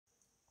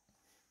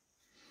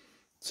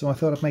So I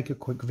thought I'd make a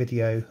quick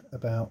video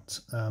about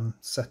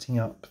setting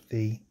up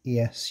the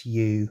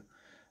ESU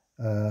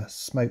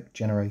smoke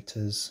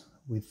generators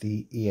with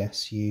the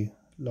ESU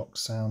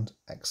LokSound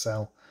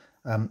XL.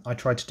 I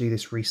tried to do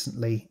this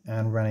recently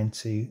and ran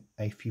into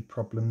a few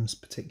problems,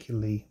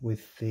 particularly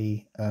with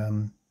the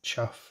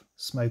chuff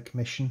smoke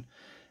emission,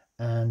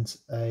 and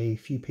a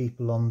few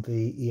people on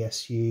the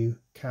ESU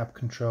cab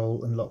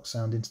control and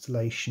LokSound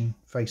installation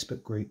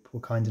Facebook group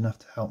were kind enough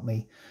to help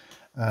me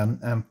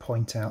and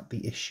point out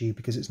the issue,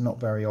 because it's not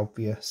very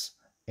obvious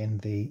in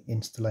the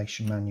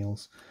installation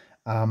manuals.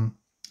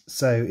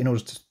 So in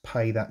order to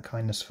pay that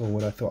kindness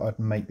forward, I thought I'd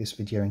make this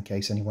video in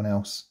case anyone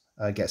else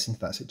gets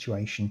into that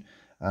situation.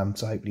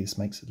 So hopefully this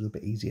makes it a little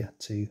bit easier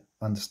to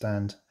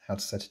understand how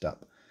to set it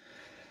up.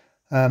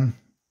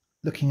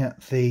 Looking at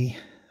the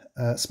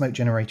smoke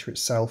generator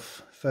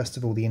itself, first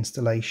of all, the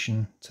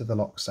installation to the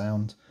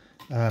LokSound.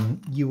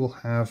 You will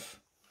have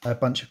a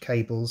bunch of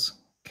cables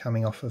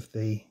coming off of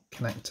the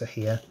connector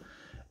here.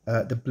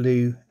 The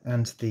blue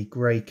and the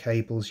grey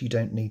cables, you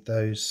don't need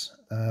those.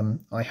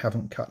 I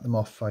haven't cut them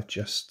off, I've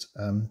just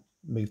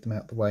moved them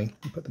out the way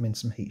and put them in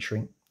some heat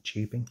shrink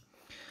tubing.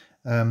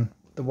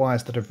 The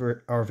wires that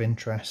are of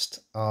interest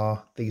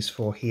are these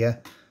four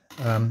here,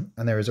 and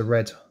there is a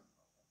red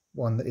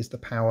one that is the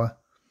power.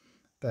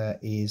 There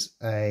is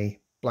a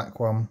black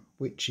one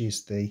which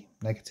is the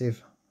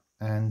negative,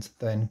 and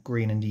then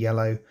green and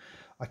yellow.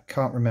 I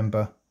can't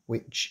remember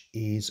which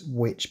is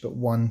which, but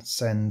one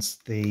sends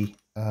the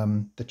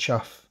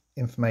chuff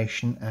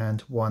information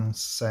and one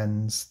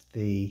sends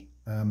the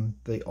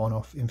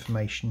on-off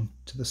information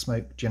to the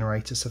smoke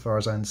generator, so far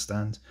as I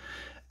understand.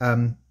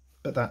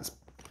 But that's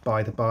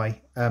by the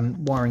by.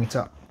 Wiring it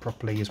up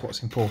properly is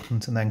what's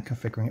important, and then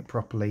configuring it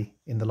properly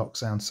in the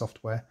LokSound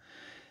software.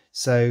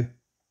 So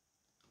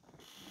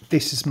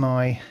this is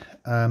my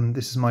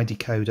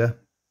decoder,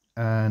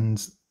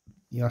 and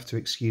you have to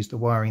excuse the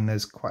wiring.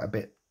 There's quite a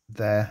bit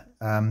there,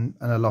 and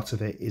a lot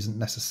of it isn't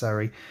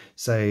necessary.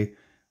 So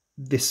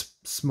this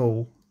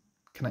small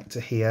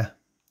connector here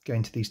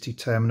going to these two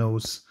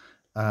terminals,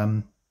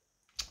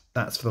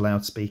 that's for the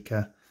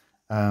loudspeaker.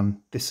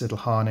 This little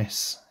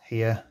harness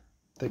here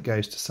that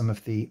goes to some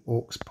of the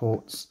aux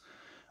ports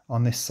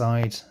on this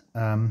side,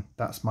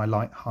 that's my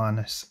light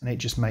harness, and it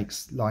just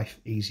makes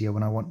life easier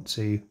when I want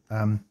to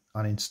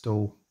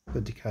uninstall the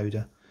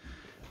decoder.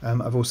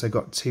 I've also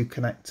got two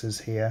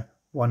connectors here,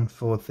 one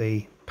for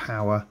the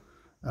power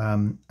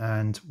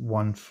and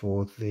one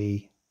for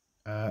the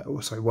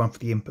one for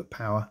the input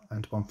power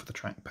and one for the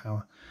track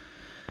power.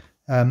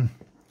 The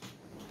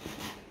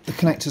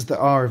connectors that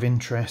are of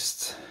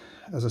interest,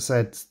 as I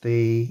said,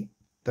 the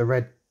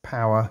red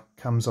power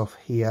comes off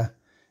here,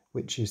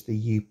 which is the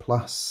U+.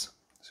 So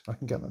if I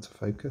can get that to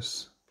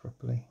focus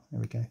properly, there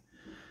we go.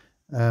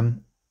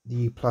 The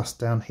U+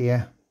 down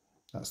here,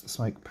 that's the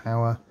smoke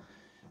power.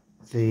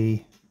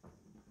 The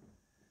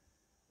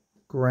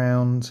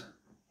ground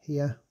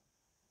here,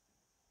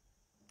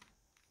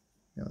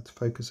 get that to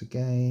focus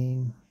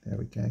again, there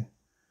we go. The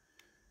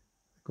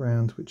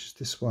ground, which is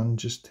this one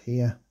just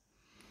here,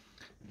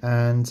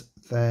 and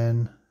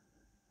then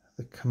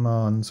the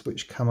commands,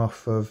 which come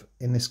off of,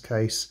 in this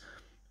case,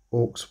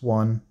 aux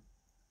 1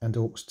 and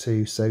aux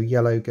 2. So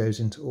yellow goes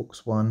into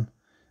aux 1,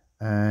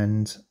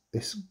 and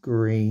this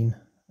green,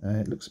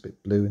 it looks a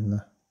bit blue in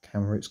the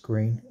camera, it's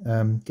green,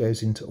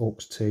 goes into aux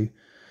 2.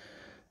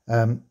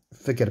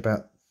 Forget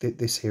about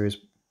this here is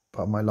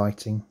part of my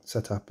lighting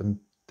setup, and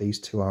these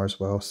two are as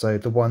well. So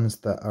the ones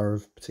that are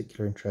of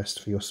particular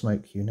interest for your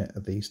smoke unit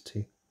are these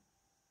two.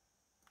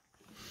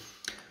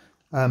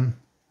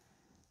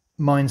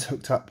 Mine's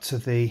hooked up to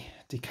the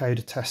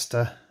decoder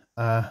tester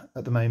at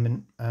the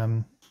moment.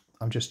 I'm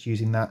just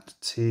using that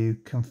to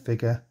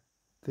configure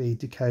the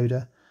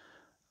decoder.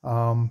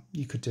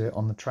 You could do it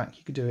on the track,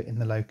 you could do it in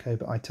the loco,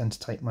 but I tend to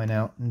take mine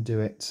out and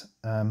do it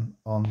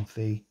on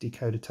the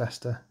decoder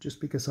tester, just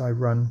because I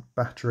run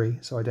battery,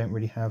 so I don't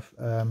really have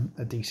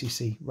a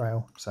DCC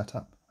rail set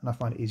up, and I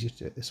find it easier to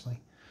do it this way.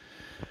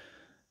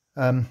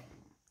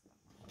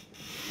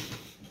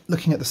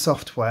 Looking at the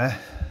software,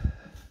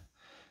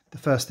 the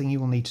first thing you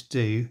will need to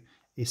do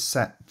is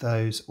set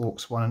those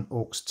aux 1 and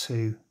aux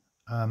 2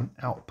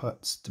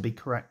 outputs to be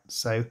correct.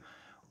 So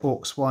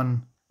aux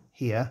 1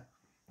 here,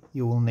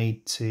 you will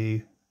need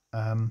to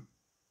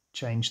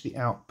change the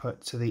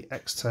output to the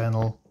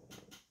external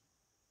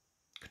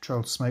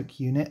controlled smoke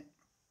unit,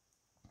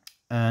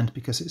 and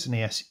because it's an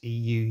ESU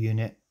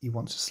unit, you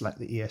want to select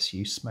the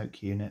ESU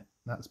smoke unit.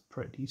 That's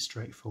pretty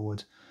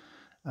straightforward.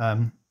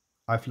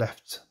 I've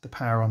left the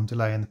power on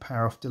delay and the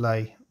power off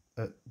delay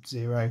at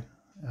 0.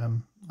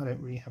 I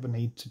don't really have a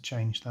need to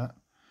change that.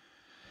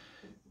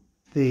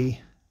 The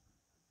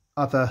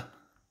other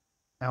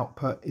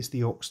output is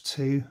the aux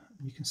 2.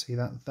 You can see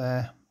that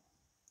there.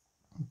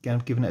 Again,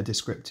 I've given it a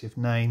descriptive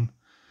name,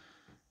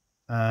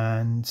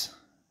 and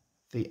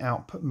the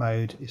output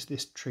mode is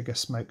this trigger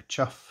smoke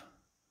chuff.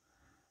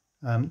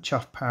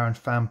 Chuff power and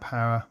fan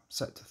power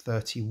set to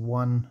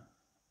 31.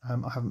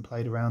 I haven't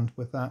played around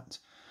with that,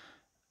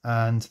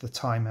 and the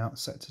timeout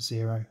set to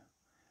 0.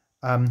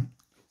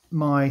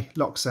 My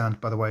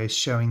LokSound, by the way, is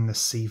showing the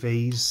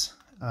CVs.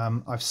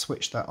 I've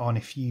switched that on.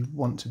 If you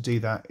want to do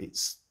that,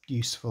 it's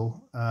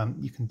useful.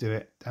 You can do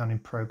it down in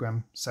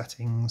program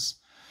settings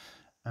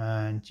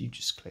and you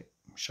just click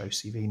show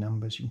CV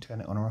numbers. You can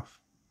turn it on or off.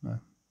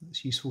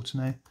 That's useful to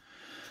know.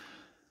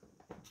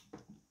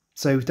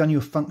 So we've done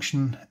your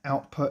function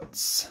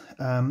outputs.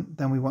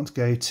 Then we want to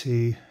go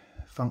to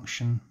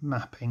function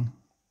mapping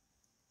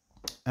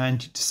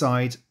and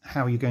decide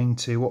how you're going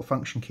to, what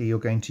function key you're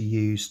going to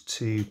use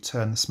to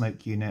turn the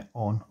smoke unit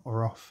on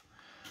or off.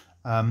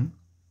 I'm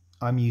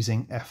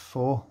using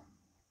F4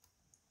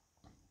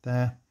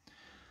 there,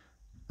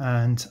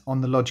 and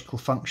on the logical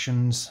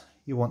functions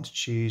you want to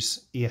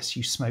choose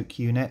ESU smoke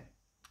unit.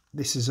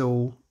 This is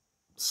all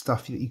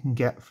stuff that you can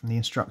get from the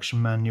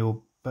instruction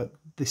manual, but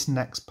this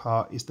next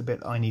part is the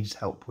bit that I needed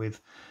help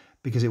with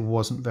because it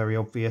wasn't very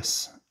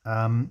obvious,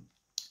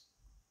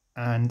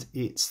 and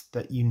it's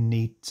that you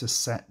need to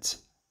set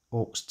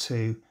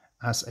aux2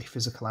 as a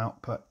physical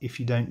output. If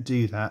you don't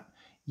do that,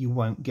 you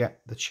won't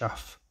get the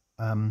chuff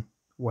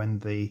when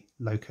the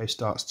loco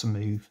starts to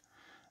move.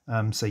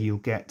 So you'll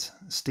get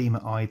steam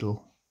at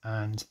idle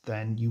and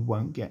then you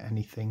won't get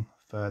anything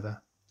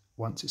further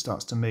once it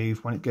starts to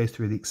move. When it goes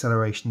through the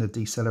acceleration, the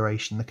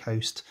deceleration, the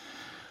coast,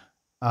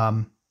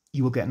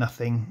 you will get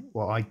nothing.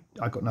 Well, I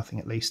got nothing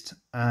at least.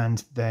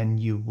 And then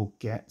you will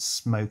get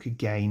smoke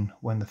again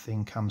when the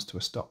thing comes to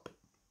a stop.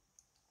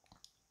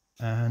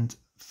 And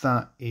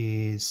that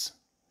is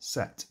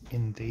set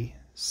in the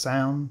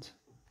sound.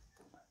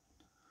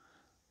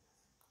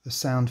 The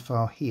sound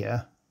file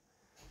here,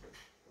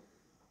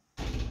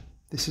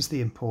 this is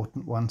the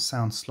important one,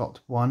 sound slot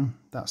 1.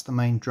 That's the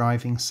main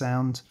driving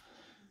sound.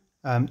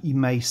 You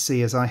may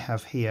see, as I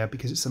have here,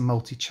 because it's a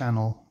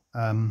multi-channel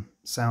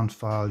sound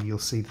file, you'll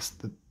see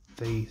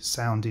the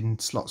sound in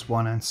slots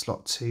 1 and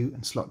slot 2,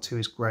 and slot 2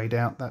 is greyed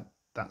out.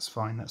 That's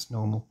fine, that's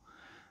normal.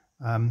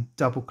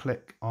 Double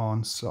click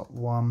on slot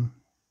 1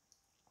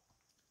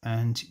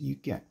 and you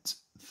get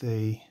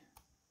the,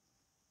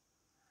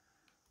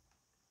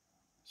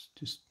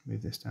 just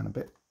move this down a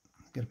bit,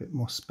 get a bit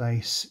more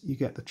space. You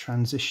get the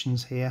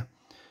transitions here.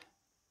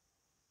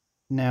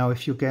 Now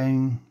if you're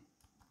going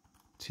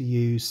to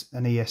use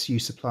an ESU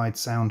supplied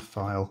sound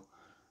file,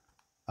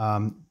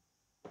 a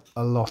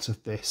lot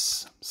of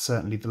this,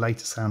 certainly the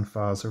later sound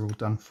files, are all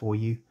done for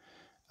you,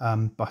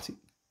 but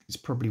it's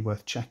probably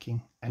worth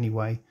checking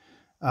anyway.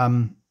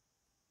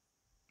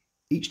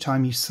 Each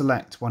time you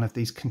select one of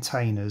these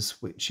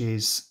containers, which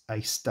is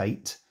a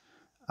state,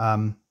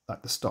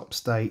 like the stop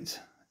state,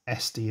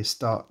 SD is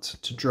start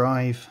to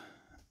drive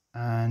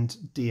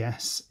and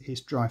DS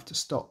is drive to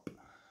stop.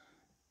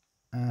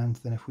 And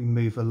then if we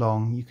move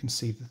along, you can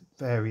see the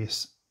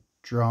various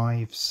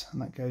drives,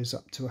 and that goes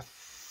up to, I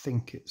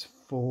think it's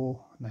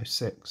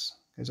 6,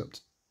 goes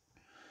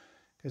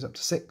up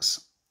to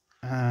 6.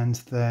 And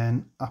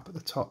then up at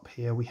the top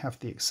here we have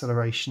the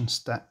acceleration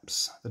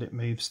steps that it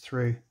moves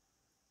through.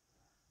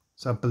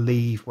 So I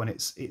believe when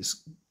it's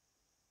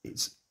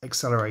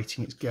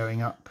accelerating, it's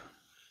going up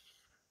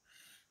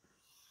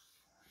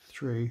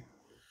through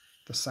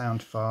the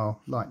sound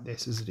file like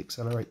this as it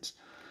accelerates.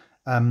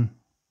 Down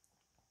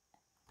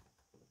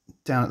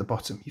at the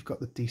bottom you've got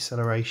the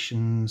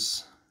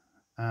decelerations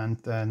and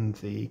then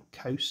the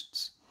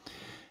coasts.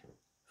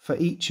 For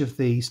each of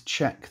these,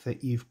 check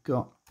that you've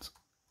got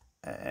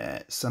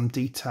some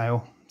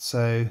detail.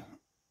 So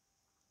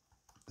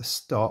the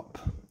stop,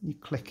 you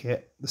click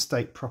it, the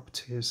state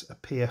properties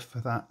appear for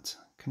that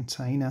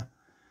container,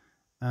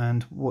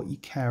 and what you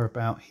care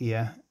about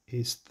here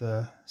is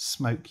the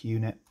smoke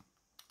unit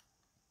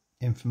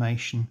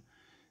information.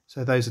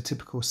 So those are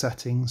typical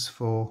settings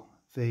for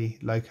the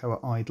loco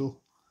at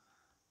idle.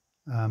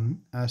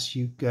 As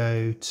you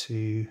go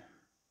to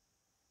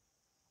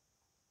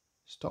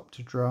stop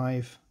to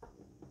drive,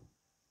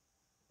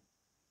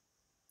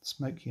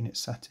 smoke unit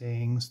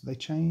settings, they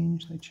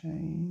change,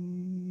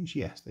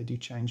 yes, they do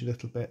change a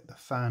little bit. The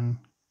fan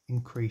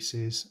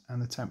increases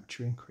and the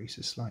temperature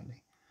increases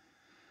slightly.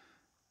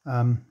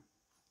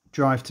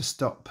 Drive to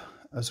stop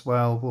as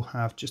well will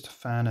have just a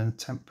fan and a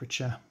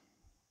temperature.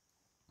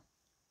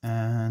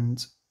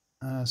 And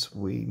as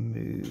we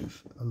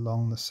move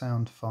along the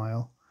sound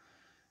file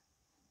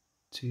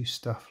to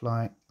stuff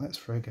like, let's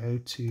go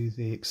to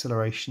the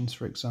accelerations,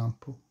 for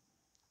example.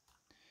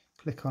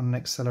 Click on an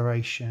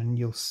acceleration,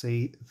 you'll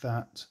see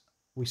that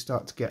we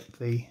start to get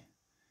the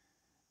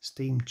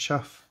steam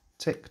chuff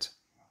ticked.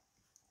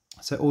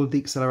 So all of the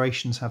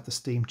accelerations have the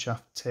steam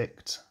chuff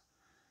ticked.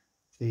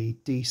 The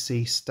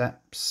DC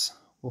steps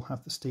will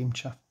have the steam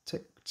chuff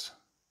ticked.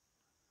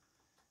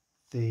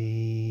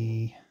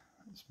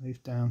 Let's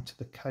move down to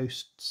the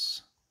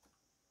coasts.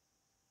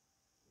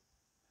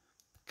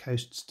 The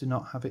coasts do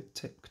not have it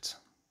ticked.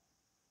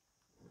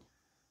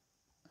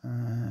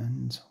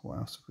 And what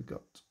else have we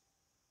got?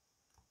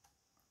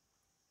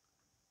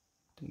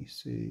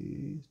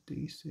 DCs,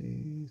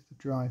 the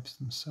drives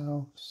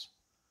themselves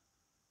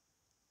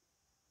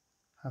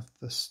have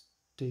the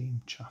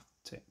steam chuff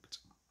ticked.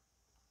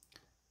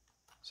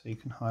 So you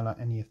can highlight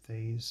any of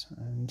these,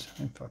 and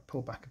if I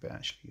pull back a bit,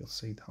 actually you'll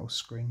see the whole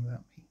screen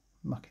without me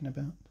mucking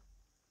about.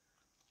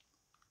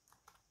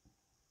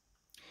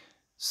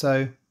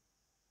 So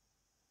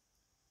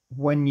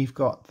when you've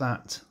got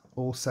that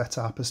all set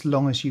up, as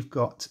long as you've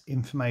got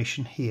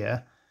information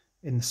here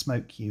in the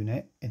smoke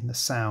unit, in the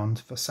sound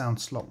for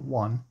sound slot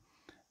 1,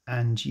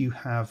 and you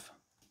have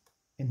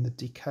in the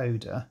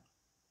decoder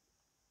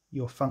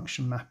your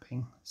function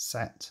mapping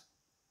set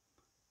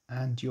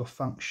and your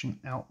function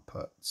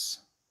outputs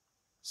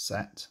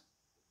set,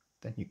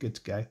 then you're good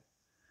to go.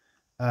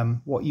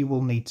 What you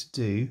will need to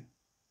do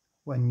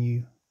when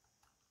you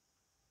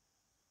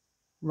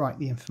write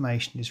the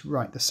information is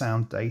write the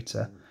sound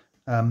data.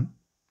 The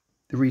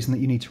reason that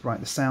you need to write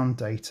the sound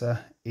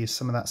data is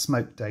some of that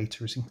smoke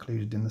data is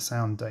included in the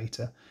sound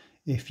data.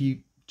 If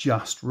you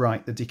just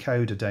write the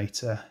decoder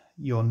data,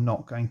 you're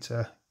not going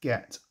to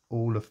get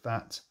all of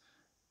that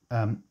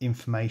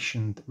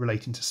information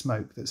relating to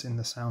smoke that's in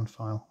the sound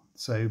file.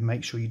 So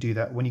make sure you do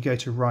that. When you go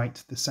to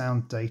write the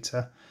sound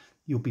data,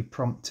 you'll be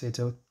prompted,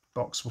 a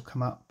box will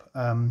come up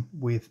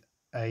with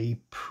a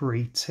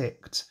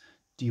pre-ticked,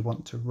 do you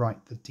want to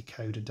write the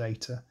decoder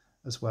data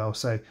as well?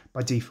 So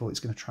by default,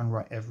 it's going to try and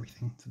write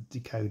everything to the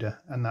decoder,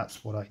 and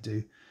that's what I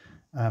do,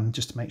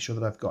 just to make sure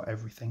that I've got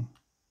everything.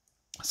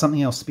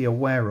 Something else to be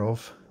aware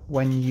of,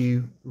 when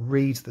you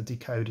read the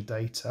decoder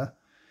data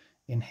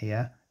in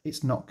here,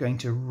 it's not going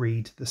to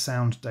read the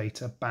sound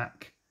data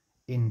back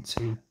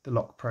into the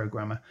lock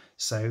programmer.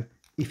 So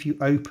if you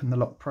open the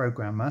lock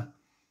programmer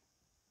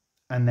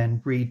and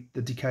then read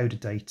the decoder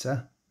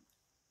data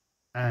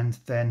and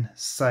then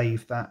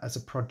save that as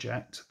a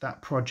project,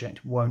 that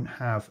project won't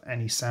have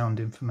any sound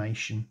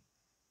information.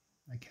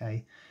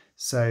 Okay,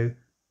 so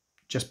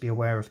just be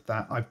aware of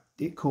that.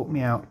 It caught me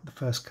out the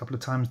first couple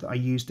of times that I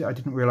used it. I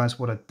didn't realize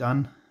what I'd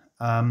done.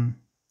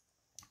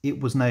 It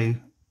was no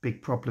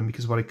big problem,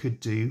 because what I could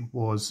do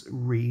was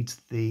read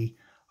the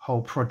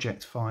whole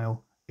project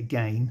file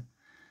again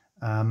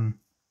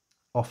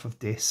off of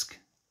disk,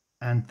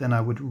 and then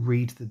I would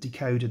read the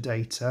decoder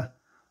data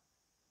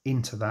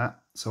into that.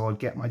 So I'd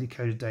get my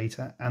decoder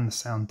data and the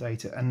sound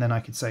data, and then I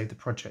could save the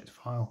project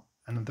file,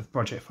 and the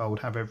project file would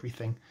have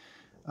everything.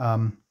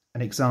 An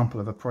example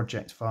of a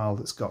project file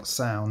that's got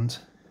sound,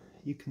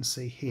 you can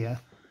see here,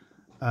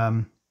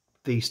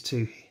 these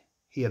two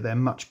here, they're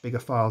much bigger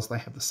files. They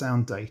have the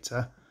sound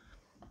data.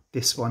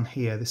 This one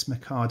here, this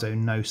Mikado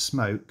No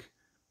Smoke,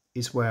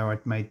 is where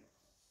I'd made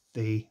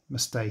the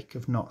mistake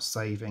of not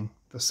saving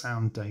the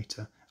sound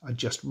data. I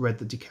just read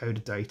the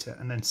decoder data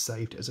and then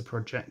saved it as a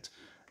project.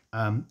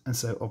 And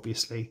so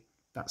obviously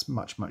that's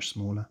much, much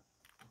smaller.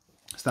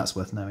 So that's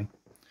worth knowing.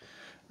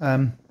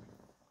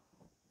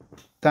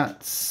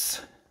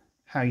 That's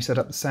how you set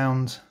up the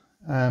sound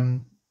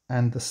and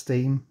the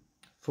steam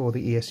for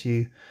the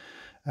ESU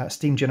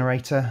steam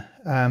generator.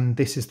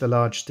 This is the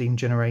large steam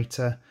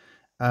generator.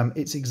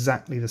 It's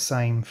exactly the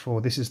same for,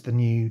 this is the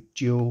new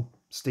dual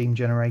steam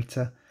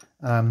generator.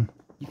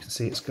 You can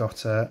see it's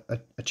got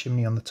a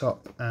chimney on the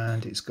top,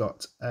 and it's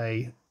got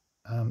a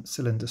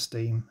cylinder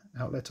steam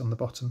outlet on the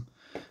bottom.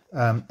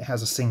 It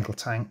has a single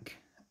tank,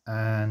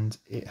 and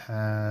it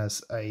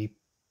has a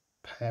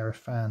pair of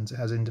fans. It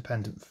has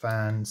independent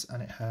fans,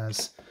 and it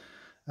has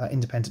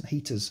independent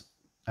heaters.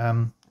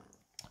 And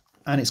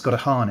it's got a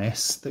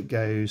harness that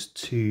goes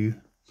to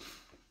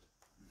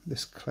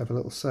this clever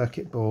little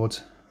circuit board,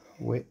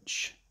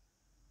 which,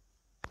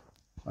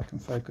 if I can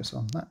focus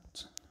on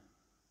that,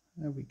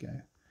 there we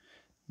go.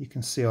 You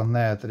can see on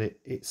there that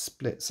it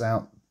splits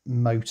out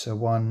motor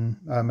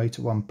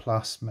 1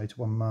 plus, motor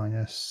 1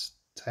 minus,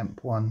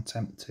 temp 1,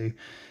 temp 2.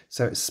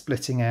 So it's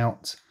splitting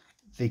out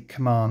the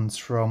commands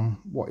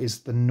from what is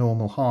the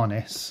normal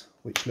harness,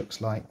 which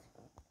looks like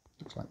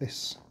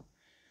this.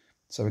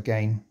 So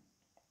again,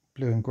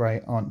 blue and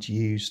grey aren't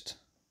used,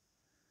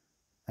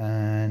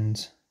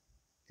 and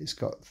it's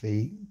got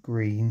the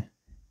green,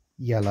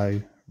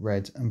 yellow,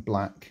 red and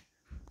black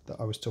that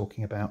I was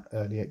talking about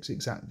earlier. It's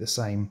exactly the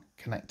same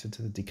connected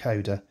to the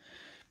decoder.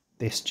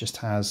 This just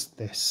has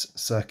this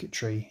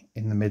circuitry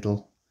in the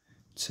middle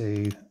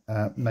to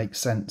make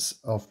sense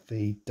of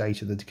the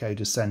data the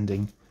decoder's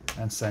sending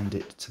and send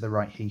it to the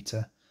right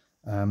heater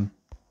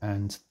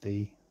and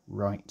the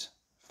right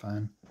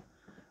fan.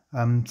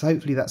 So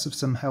hopefully that's of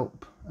some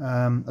help.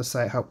 As I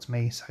say, it helped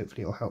me, so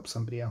hopefully it'll help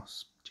somebody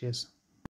else. Cheers.